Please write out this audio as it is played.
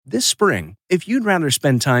This spring, if you'd rather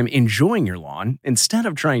spend time enjoying your lawn instead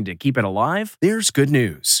of trying to keep it alive, there's good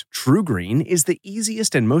news. TruGreen is the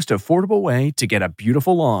easiest and most affordable way to get a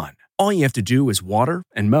beautiful lawn. All you have to do is water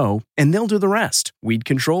and mow, and they'll do the rest. Weed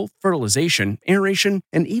control, fertilization, aeration,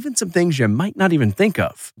 and even some things you might not even think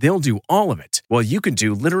of. They'll do all of it, while you can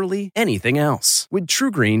do literally anything else. With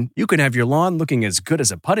TruGreen, you can have your lawn looking as good as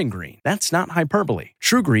a putting green. That's not hyperbole.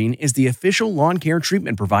 TruGreen is the official lawn care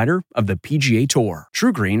treatment provider of the PGA Tour.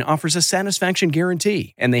 TruGreen offers a satisfaction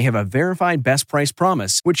guarantee, and they have a verified best price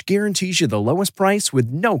promise, which guarantees you the lowest price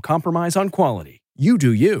with no compromise on quality. You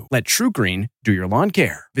do you. Let TruGreen do your lawn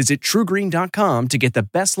care. Visit TruGreen.com to get the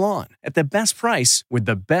best lawn at the best price with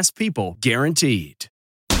the best people guaranteed.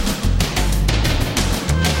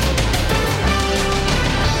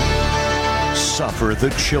 Suffer the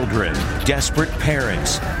children, desperate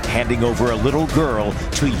parents, handing over a little girl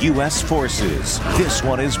to U.S. forces. This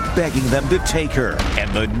one is begging them to take her,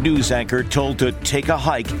 and the news anchor told to take a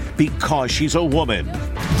hike because she's a woman.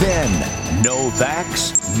 Then, no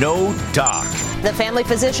vax, no doc. The family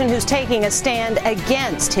physician who's taking a stand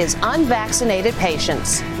against his unvaccinated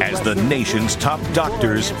patients. As the nation's top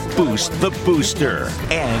doctors boost the booster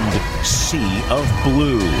and sea of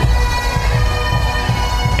blue.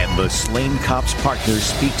 The slain cop's partner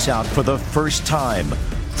speaks out for the first time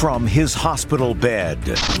from his hospital bed.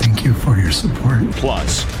 Thank you for your support.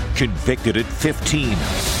 Plus, convicted at 15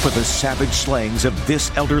 for the savage slayings of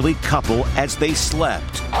this elderly couple as they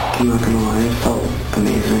slept. I'm not gonna lie, it felt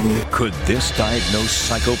amazing. Could this diagnosed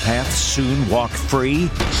psychopath soon walk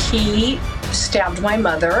free? He stabbed my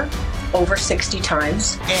mother over 60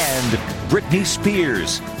 times. And Britney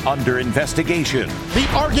Spears under investigation. The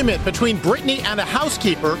argument between Britney and a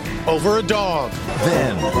housekeeper over a dog.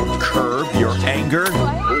 Then, curb your anger.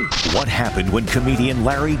 What happened when comedian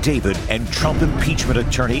Larry David and Trump impeachment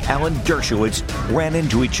attorney Alan Dershowitz ran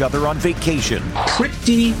into each other on vacation?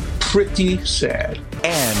 Pretty sad.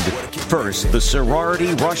 And first, the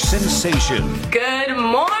sorority rush sensation. Good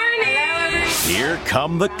morning! Here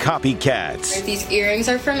come the copycats. These earrings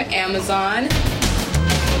are from Amazon.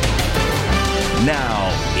 Now,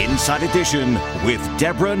 Inside Edition with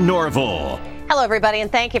Deborah Norville. Hello, everybody, and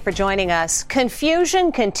thank you for joining us.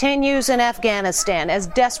 Confusion continues in Afghanistan as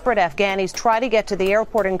desperate Afghanis try to get to the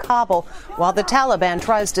airport in Kabul while the Taliban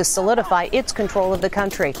tries to solidify its control of the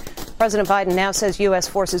country. President Biden now says U.S.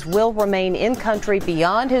 forces will remain in country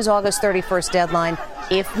beyond his August 31st deadline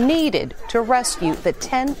if needed to rescue the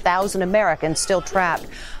 10,000 Americans still trapped.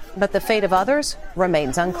 But the fate of others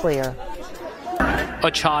remains unclear. A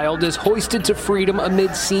child is hoisted to freedom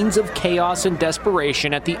amid scenes of chaos and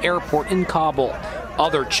desperation at the airport in Kabul.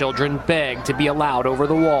 Other children beg to be allowed over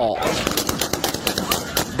the wall.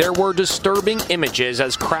 There were disturbing images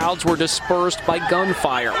as crowds were dispersed by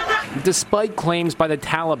gunfire. Despite claims by the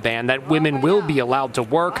Taliban that women will be allowed to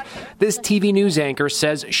work, this TV news anchor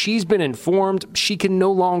says she's been informed she can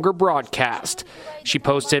no longer broadcast. She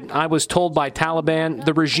posted, "I was told by Taliban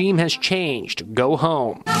the regime has changed. Go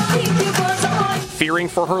home." Fearing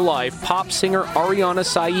for her life, pop singer Ariana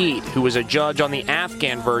Saeed, who was a judge on the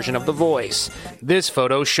Afghan version of The Voice. This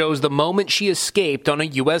photo shows the moment she escaped on a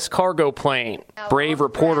U.S. cargo plane. Brave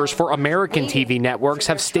reporters for American TV networks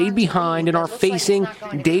have stayed behind and are facing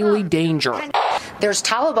daily danger. There's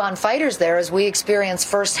Taliban fighters there, as we experience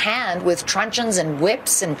firsthand, with truncheons and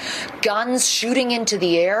whips and guns shooting into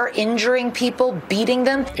the air, injuring people, beating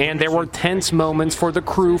them. And there were tense moments for the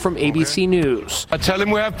crew from ABC News. I tell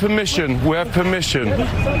him we have permission. We have permission.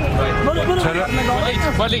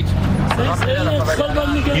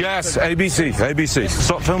 Yes, ABC.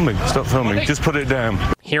 Stop filming. Just put it down.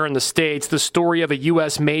 Here in the States, the story of a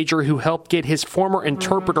U.S. major who helped get his former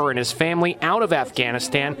interpreter and his family out of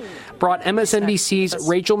Afghanistan brought MSNBC's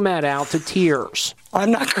Rachel Maddow to tears.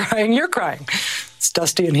 I'm not crying, you're crying. It's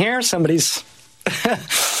dusty in here, somebody's...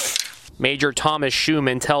 Major Thomas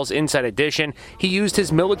Schuman tells Inside Edition he used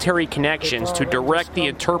his military connections to direct the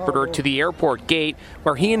interpreter to the airport gate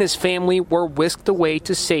where he and his family were whisked away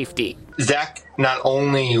to safety. Zach, not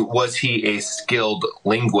only was he a skilled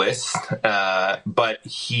linguist, but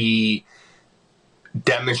he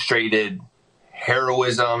demonstrated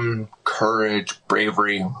heroism, courage,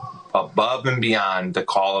 bravery, above and beyond the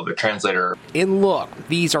call of a translator. And look,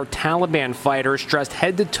 these are Taliban fighters dressed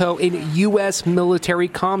head to toe in U.S. military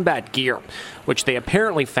combat gear, which they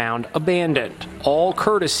apparently found abandoned, all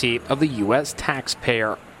courtesy of the U.S.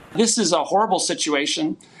 taxpayer. This is a horrible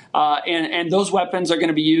situation. And those weapons are going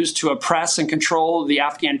to be used to oppress and control the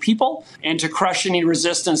Afghan people and to crush any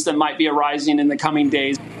resistance that might be arising in the coming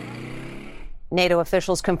days. NATO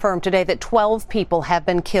officials confirmed today that 12 people have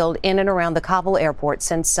been killed in and around the Kabul airport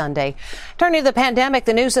since Sunday. Turning to the pandemic,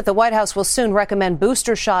 the news that the White House will soon recommend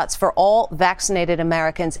booster shots for all vaccinated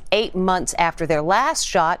Americans 8 months after their last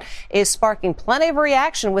shot is sparking plenty of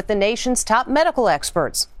reaction with the nation's top medical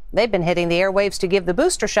experts. They've been hitting the airwaves to give the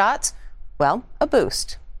booster shots, well, a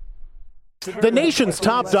boost. The nation's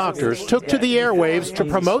top doctors took to the airwaves to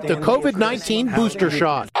promote the COVID-19 booster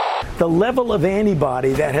shot. The level of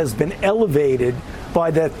antibody that has been elevated by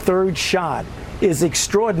that third shot is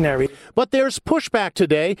extraordinary. But there's pushback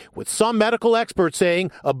today, with some medical experts saying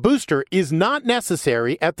a booster is not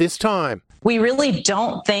necessary at this time. We really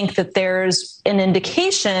don't think that there's an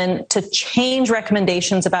indication to change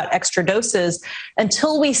recommendations about extra doses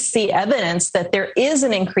until we see evidence that there is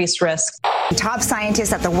an increased risk. Top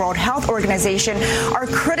scientists at the World Health Organization are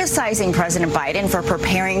criticizing President Biden for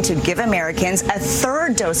preparing to give Americans a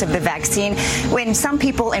third dose of the vaccine when some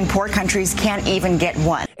people in poor countries can't even get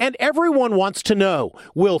one. And everyone wants to know,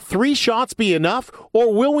 will 3 shots be enough,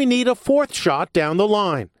 or will we need a 4th shot down the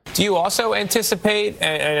line? Do you also anticipate,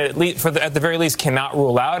 and at the very least cannot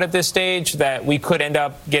rule out at this stage, that we could end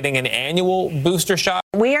up getting an annual booster shot?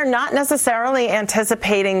 We are not necessarily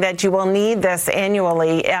anticipating that you will need this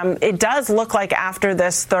annually. It does look like after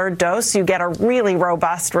this third dose, you get a really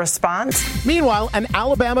robust response. Meanwhile, an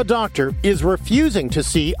Alabama doctor is refusing to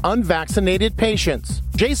see unvaccinated patients.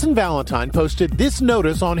 Jason Valentine posted this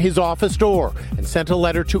notice on his office door and sent a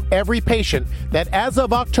letter to every patient that as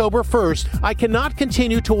of October 1st, I cannot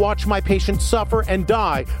continue to watch my patients suffer and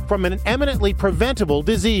die from an eminently preventable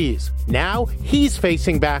disease. Now he's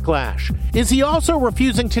facing backlash. Is he also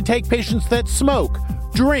refusing to take patients that smoke?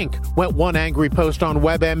 Drink, went one angry post on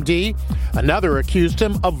WebMD. Another accused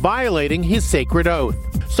him of violating his sacred oath.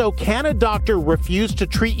 So can a doctor refuse to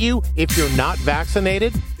treat you if you're not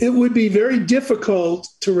vaccinated? It would be very difficult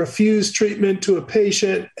to refuse treatment to a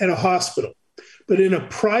patient at a hospital. But in a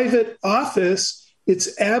private office,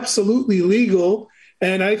 it's absolutely legal.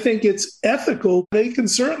 And I think it's ethical. They can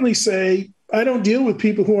certainly say, I don't deal with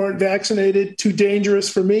people who aren't vaccinated. Too dangerous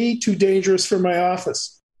for me, too dangerous for my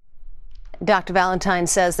office. Dr. Valentine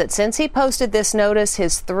says that since he posted this notice,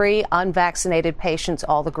 his 3 unvaccinated patients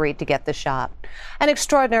all agreed to get the shot. An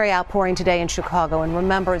extraordinary outpouring today in Chicago in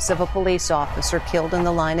remembrance of a police officer killed in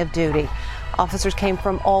the line of duty. Officers came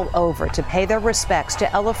from all over to pay their respects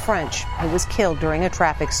to Ella French, who was killed during a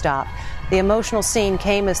traffic stop. The emotional scene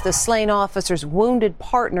came as the slain officer's wounded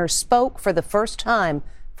partner spoke for the first time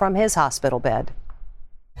from his hospital bed.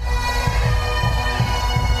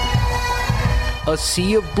 A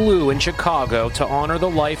sea of blue in Chicago to honor the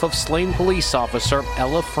life of slain police officer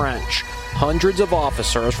Ella French. Hundreds of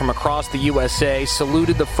officers from across the USA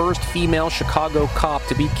saluted the first female Chicago cop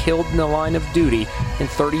to be killed in the line of duty in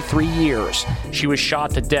 33 years. She was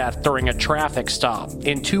shot to death during a traffic stop,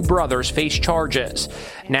 and 2 brothers face charges.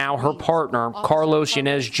 Now her partner, Carlos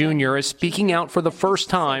Yanez Jr., is speaking out for the first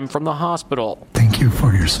time from the hospital. Thank you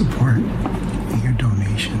for your support, and your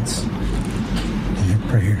donations, and your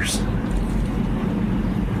prayers.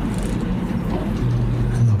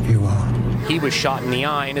 He was shot in the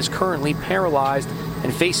eye and is currently paralyzed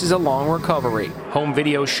and faces a long recovery. Home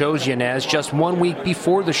video shows Yanez just 1 week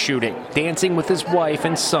before the shooting, dancing with his wife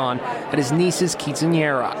and son at his niece's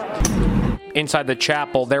quinceañera. Inside the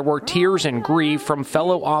chapel, there were tears and grief from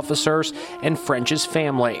fellow officers and French's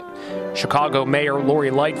family. Chicago Mayor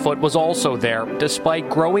Lori Lightfoot was also there, despite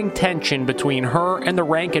growing tension between her and the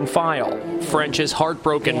rank and file. French's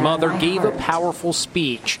heartbroken mother gave a powerful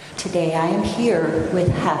speech. Today I am here with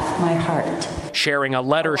half my heart. Sharing a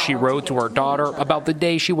letter she wrote to her daughter about the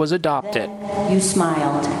day she was adopted. You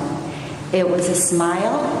smiled. It was a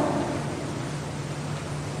smile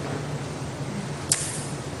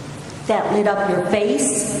that lit up your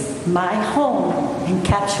face, my home, and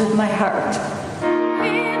captured my heart.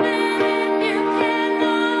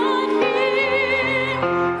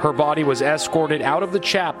 Her body was escorted out of the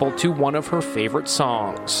chapel to one of her favorite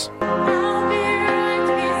songs.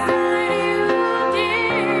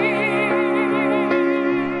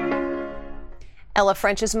 Ella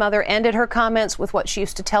French's mother ended her comments with what she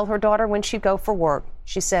used to tell her daughter when she'd go for work.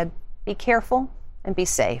 She said, "Be careful and be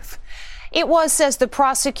safe." It was, says the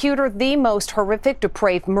prosecutor, the most horrific,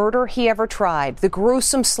 depraved murder he ever tried. The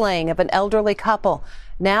gruesome slaying of an elderly couple.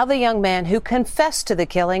 Now the young man who confessed to the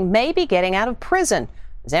killing may be getting out of prison.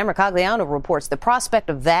 Zamra Cagliano reports the prospect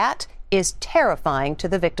of that is terrifying to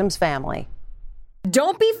the victim's family.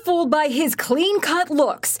 Don't be fooled by his clean-cut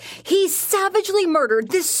looks. He savagely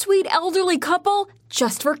murdered this sweet elderly couple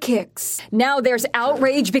just for kicks. Now there's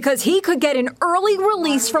outrage because he could get an early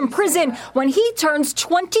release from prison when he turns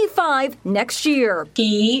 25 next year.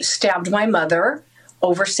 He stabbed my mother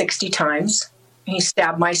over 60 times. He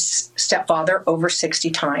stabbed my stepfather over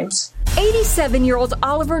 60 times. 87-year-old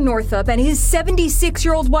Oliver Northup and his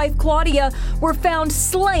 76-year-old wife Claudia were found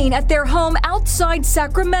slain at their home outside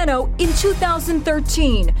Sacramento in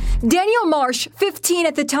 2013. Daniel Marsh, 15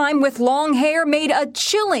 at the time with long hair, made a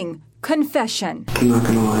chilling confession. I'm not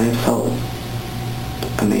gonna lie, it felt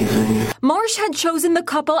amazing. Marsh had chosen the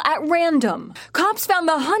couple at random. Cops found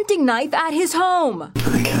the hunting knife at his home.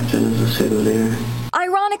 I kept it as a souvenir.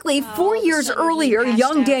 Ironically, 4 years earlier,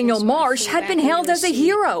 young Daniel Marsh had been hailed as a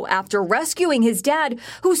hero after rescuing his dad,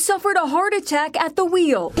 who suffered a heart attack at the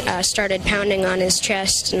wheel. Started pounding on his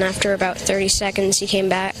chest, and after about 30 seconds, he came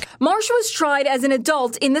back. Marsh was tried as an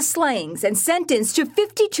adult in the slayings and sentenced to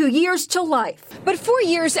 52 years to life. But 4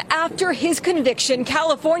 years after his conviction,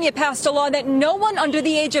 California passed a law that no one under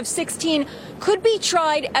the age of 16 could be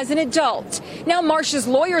tried as an adult. Now Marsh's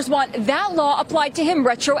lawyers want that law applied to him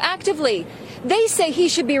retroactively. They say he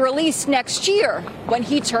should be released next year when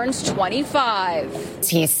he turns 25.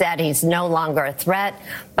 He said he's no longer a threat,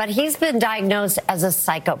 but he's been diagnosed as a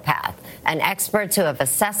psychopath, and experts who have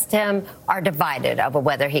assessed him are divided over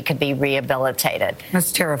whether he could be rehabilitated.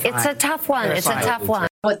 That's terrifying. It's a tough one. It's a tough one.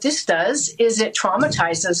 What this does is it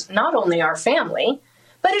traumatizes not only our family,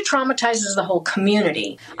 but it traumatizes the whole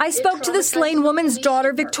community. I spoke to the slain woman's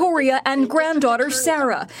daughter, Victoria, and granddaughter,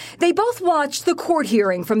 Sarah. They both watched the court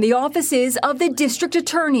hearing from the offices of the district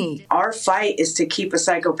attorney. Our fight is to keep a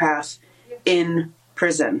psychopath in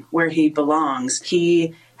prison where he belongs.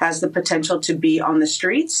 He has the potential to be on the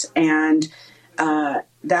streets, and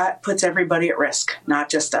that puts everybody at risk, not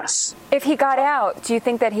just us. If he got out, do you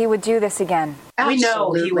think that he would do this again? We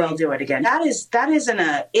know he will do it again. That isn't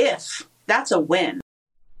a if, that's a when.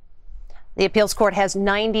 The appeals court has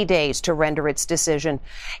 90 days to render its decision.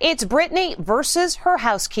 It's Britney versus her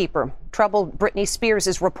housekeeper. Troubled Britney Spears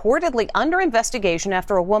is reportedly under investigation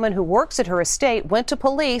after a woman who works at her estate went to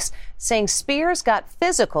police saying Spears got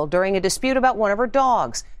physical during a dispute about one of her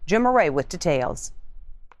dogs. Jim Murray with details.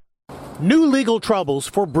 New legal troubles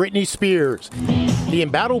for Britney Spears. The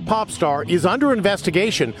embattled pop star is under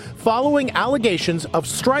investigation following allegations of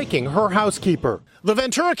striking her housekeeper. The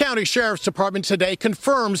Ventura County Sheriff's Department today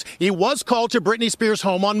confirms he was called to Britney Spears'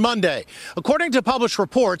 home on Monday. According to published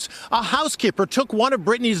reports, a housekeeper took one of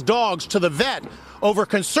Britney's dogs to the vet over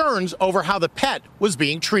concerns over how the pet was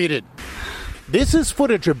being treated. This is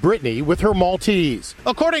footage of Britney with her Maltese.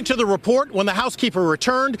 According to the report, when the housekeeper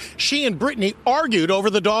returned, she and Britney argued over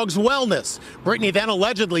the dog's wellness. Britney then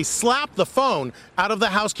allegedly slapped the phone out of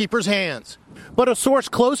the housekeeper's hands. But a source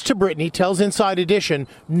close to Britney tells Inside Edition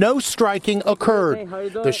no striking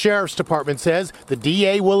occurred. The Sheriff's Department says the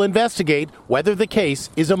DA will investigate whether the case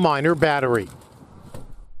is a minor battery.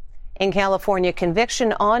 In California,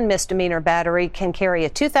 conviction on misdemeanor battery can carry a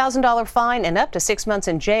 $2,000 fine and up to 6 months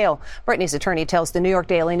in jail. Britney's attorney tells the New York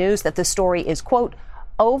Daily News that the story is, quote,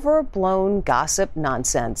 overblown gossip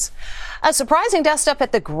nonsense. A surprising dust-up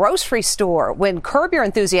at the grocery store when Curb Your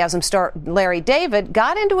Enthusiasm star Larry David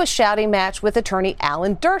got into a shouting match with attorney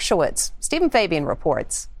Alan Dershowitz. Stephen Fabian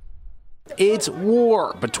reports. It's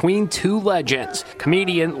war between two legends,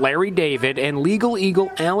 comedian Larry David and legal eagle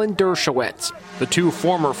Alan Dershowitz. The two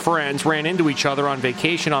former friends ran into each other on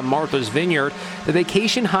vacation on Martha's Vineyard, the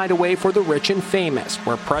vacation hideaway for the rich and famous,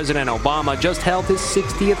 where President Obama just held his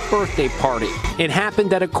 60th birthday party. It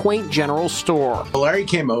happened at a quaint general store. Larry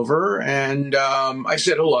came over and I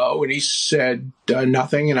said hello, and he said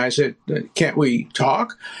nothing, and I said, can't we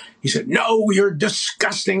talk? He said, no, you're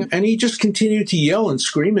disgusting. And he just continued to yell and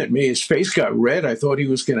scream at me. His face got red. I thought he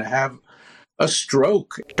was going to have a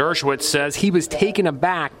stroke. Dershowitz says he was taken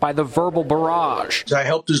aback by the verbal barrage. I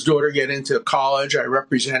helped his daughter get into college. I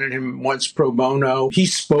represented him once pro bono. He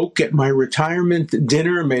spoke at my retirement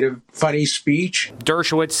dinner, made a funny speech.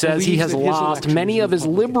 Dershowitz says he has lost many of his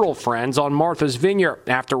liberal friends on Martha's Vineyard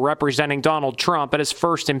after representing Donald Trump at his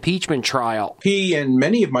first impeachment trial. He and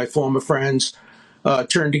many of my former friends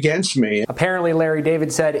turned against me. Apparently, Larry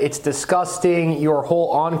David said, it's disgusting, your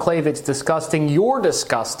whole enclave, it's disgusting, you're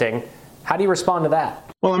disgusting. How do you respond to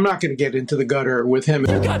that? Well, I'm not going to get into the gutter with him.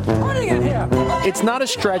 You got pudding in here! It's not a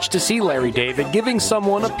stretch to see Larry David giving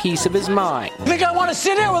someone a piece of his mind. Think I want to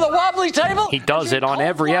sit here with a wobbly table? He does it on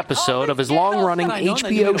every episode of his long-running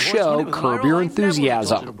HBO show, Curb Your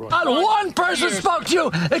Enthusiasm. Not one person spoke to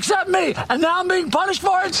you except me, and now I'm being punished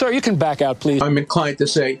for it? Sir, you can back out, please. I'm inclined to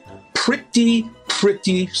say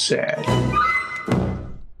pretty sad.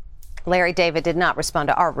 Larry David did not respond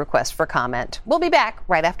to our request for comment. We'll be back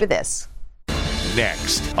right after this.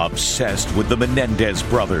 Next, obsessed with the Menendez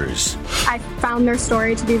brothers. I found their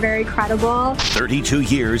story to be very credible. 32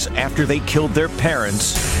 years after they killed their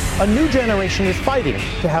parents. A new generation is fighting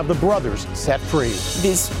to have the brothers set free.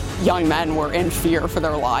 These young men were in fear for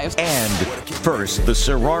their lives. And first, the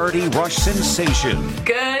sorority rush sensation.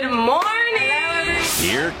 Good morning!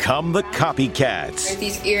 Here come the copycats.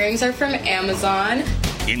 These earrings are from Amazon.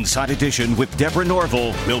 Inside Edition with Deborah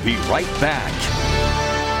Norville. We'll be right back.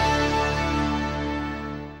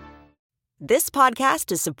 This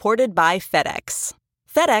podcast is supported by FedEx.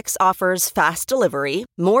 FedEx offers fast delivery,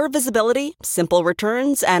 more visibility, simple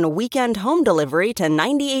returns, and weekend home delivery to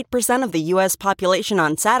 98% of the U.S. population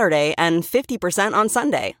on Saturday and 50% on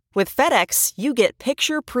Sunday. With FedEx, you get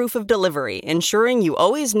picture proof of delivery, ensuring you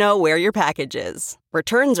always know where your package is.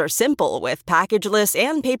 Returns are simple with packageless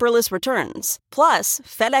and paperless returns. Plus,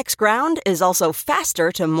 FedEx Ground is also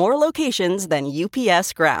faster to more locations than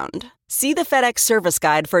UPS Ground. See the FedEx service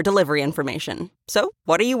guide for delivery information. So,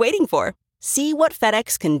 what are you waiting for? See what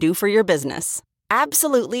FedEx can do for your business.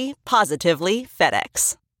 Absolutely, positively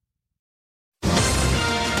FedEx.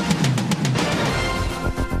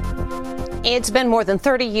 It's been more than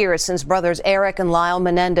 30 years since brothers Eric and Lyle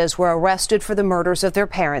Menendez were arrested for the murders of their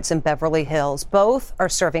parents in Beverly Hills. Both are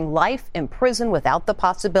serving life in prison without the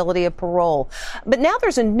possibility of parole. But now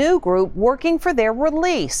there's a new group working for their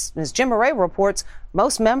release. As Jim Murray reports,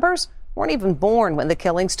 most members weren't even born when the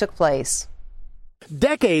killings took place.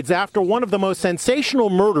 Decades after one of the most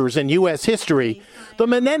sensational murders in U.S. history, the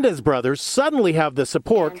Menendez brothers suddenly have the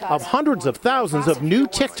support of hundreds of thousands of new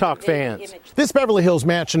TikTok fans. This Beverly Hills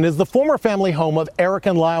mansion is the former family home of Eric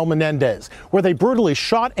and Lyle Menendez, where they brutally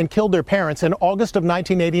shot and killed their parents in August of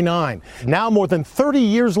 1989. Now, more than 30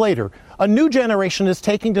 years later, a new generation is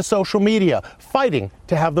taking to social media, fighting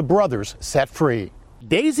to have the brothers set free.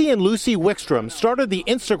 Daisy and Lucy Wickstrom started the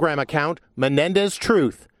Instagram account Menendez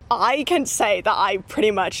Truth. I can say that I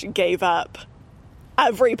pretty much gave up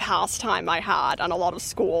every pastime I had and a lot of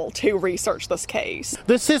school to research this case.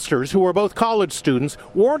 The sisters, who were both college students,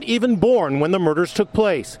 weren't even born when the murders took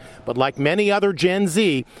place. But like many other Gen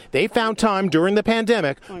Z, they found time during the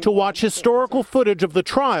pandemic to watch historical footage of the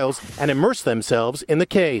trials and immerse themselves in the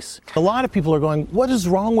case. A lot of people are going, what is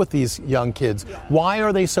wrong with these young kids? Why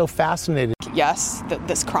are they so fascinated? Yes,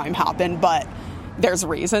 this crime happened, but there's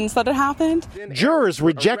reasons that it happened. Jurors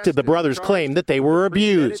rejected the brothers' claim that they were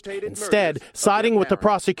abused, instead siding with the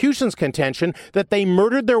prosecution's contention that they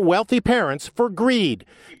murdered their wealthy parents for greed.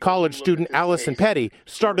 College student Allison Petty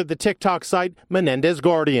started the TikTok site Menendez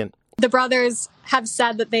Guardian. The brothers have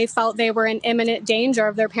said that they felt they were in imminent danger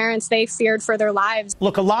of their parents. They feared for their lives.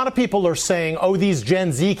 Look, a lot of people are saying, oh, these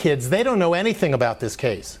Gen Z kids, they don't know anything about this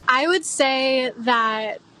case. I would say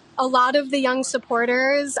that a lot of the young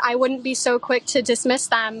supporters, I wouldn't be so quick to dismiss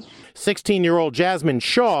them. 16-year-old Jasmine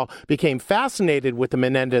Shaw became fascinated with the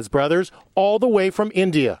Menendez brothers all the way from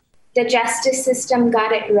India. The justice system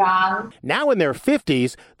got it wrong. Now in their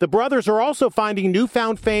 50s, the brothers are also finding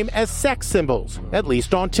newfound fame as sex symbols, at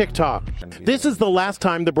least on TikTok. This is the last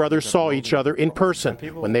time the brothers saw each other in person,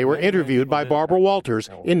 when they were interviewed by Barbara Walters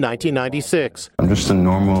in 1996. I'm just a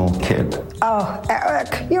normal kid. Oh,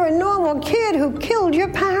 Eric, you're a normal kid who killed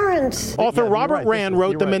your parents. Author Robert Rand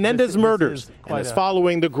wrote The Menendez Murders and is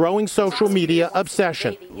following the growing social media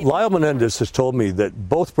obsession. Lyle Menendez has told me that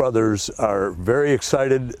both brothers are very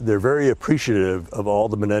excited. They're very appreciative of all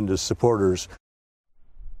the Menendez supporters.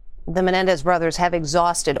 The Menendez brothers have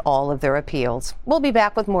exhausted all of their appeals. We'll be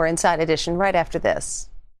back with more Inside Edition right after this.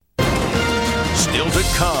 Still to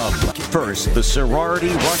come. First, the sorority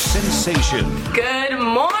rush sensation. Good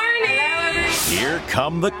morning! Here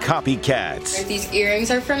come the copycats. These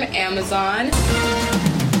earrings are from Amazon.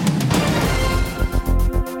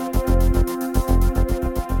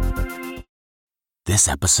 This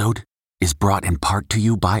episode is brought in part to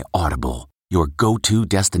you by Audible, your go-to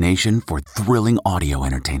destination for thrilling audio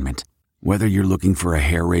entertainment. Whether you're looking for a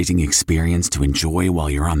hair-raising experience to enjoy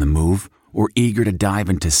while you're on the move or eager to dive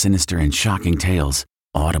into sinister and shocking tales,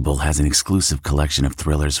 Audible has an exclusive collection of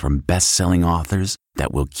thrillers from best-selling authors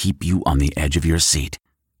that will keep you on the edge of your seat.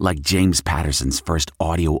 Like James Patterson's first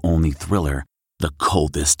audio-only thriller, The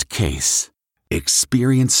Coldest Case.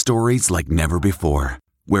 Experience stories like never before,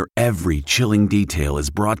 where every chilling detail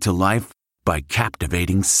is brought to life by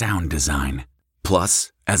captivating sound design.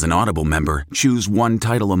 Plus, as an Audible member, choose one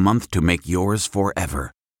title a month to make yours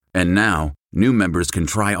forever. And now, new members can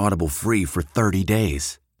try Audible free for 30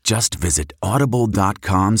 days. Just visit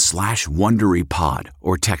audible.com/WonderyPod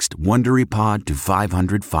or text WonderyPod to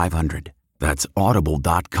 500-500. That's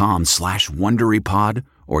audible.com/WonderyPod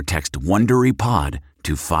or text WonderyPod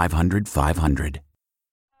to 500-500.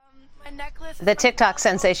 The TikTok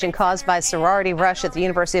sensation caused by sorority rush at the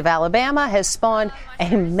University of Alabama has spawned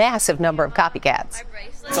a massive number of copycats.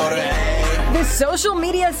 The social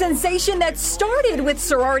media sensation that started with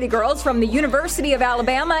sorority girls from the University of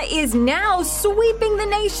Alabama is now sweeping the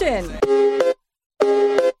nation.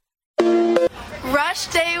 Rush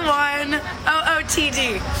Day 1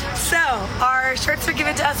 OOTD. So, our shirts are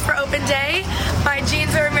given to us for open day. My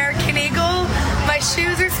jeans are American Eagle. My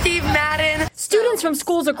shoes are Steve Madden. Students from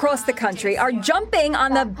schools across the country are jumping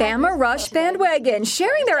on the Bama Rush bandwagon,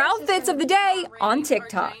 sharing their outfits of the day on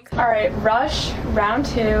TikTok. All right, Rush, round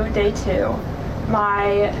 2, day 2.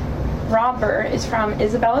 My romper is from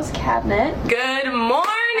Isabella's Cabinet. Good morning!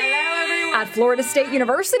 At Florida State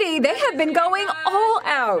University, they have been going all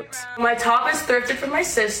out. My top is thrifted from my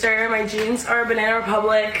sister. My jeans are Banana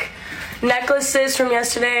Republic. Necklaces from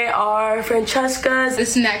yesterday are Francesca's.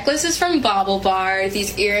 This necklace is from Bobble Bar.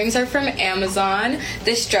 These earrings are from Amazon.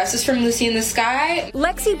 This dress is from Lucy in the Sky.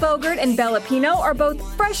 Lexi Bogert and Bella Pino are both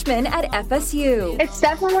freshmen at FSU. It's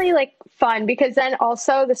definitely fun because then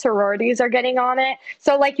also the sororities are getting on it.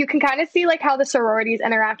 So you can kind of see how the sororities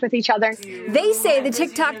interact with each other. They say the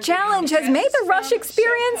TikTok challenge has made the Rush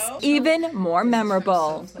experience even more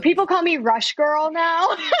memorable. People call me Rush Girl now.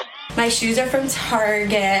 My shoes are from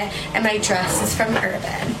Target and my dress is from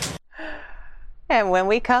Urban. And when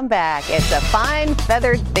we come back, it's a fine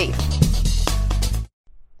feathered thief.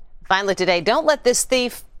 Finally today, don't let this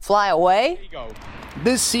thief fly away.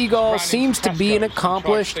 This seagull seems to be an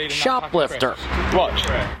accomplished shoplifter.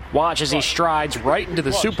 Watch as he strides right into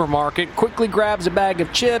the supermarket, quickly grabs a bag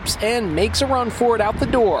of chips, and makes a run for it out the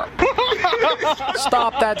door.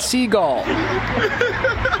 Stop that seagull.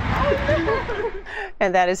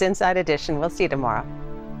 And that is Inside Edition. We'll see you tomorrow.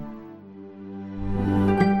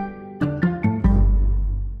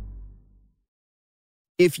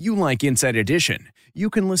 If you like Inside Edition, you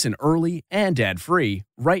can listen early and ad-free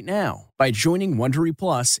right now by joining Wondery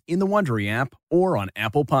Plus in the Wondery app or on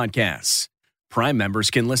Apple Podcasts. Prime members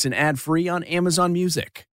can listen ad-free on Amazon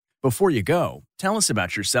Music. Before you go, tell us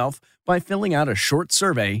about yourself by filling out a short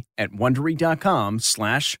survey at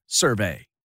Wondery.com/survey.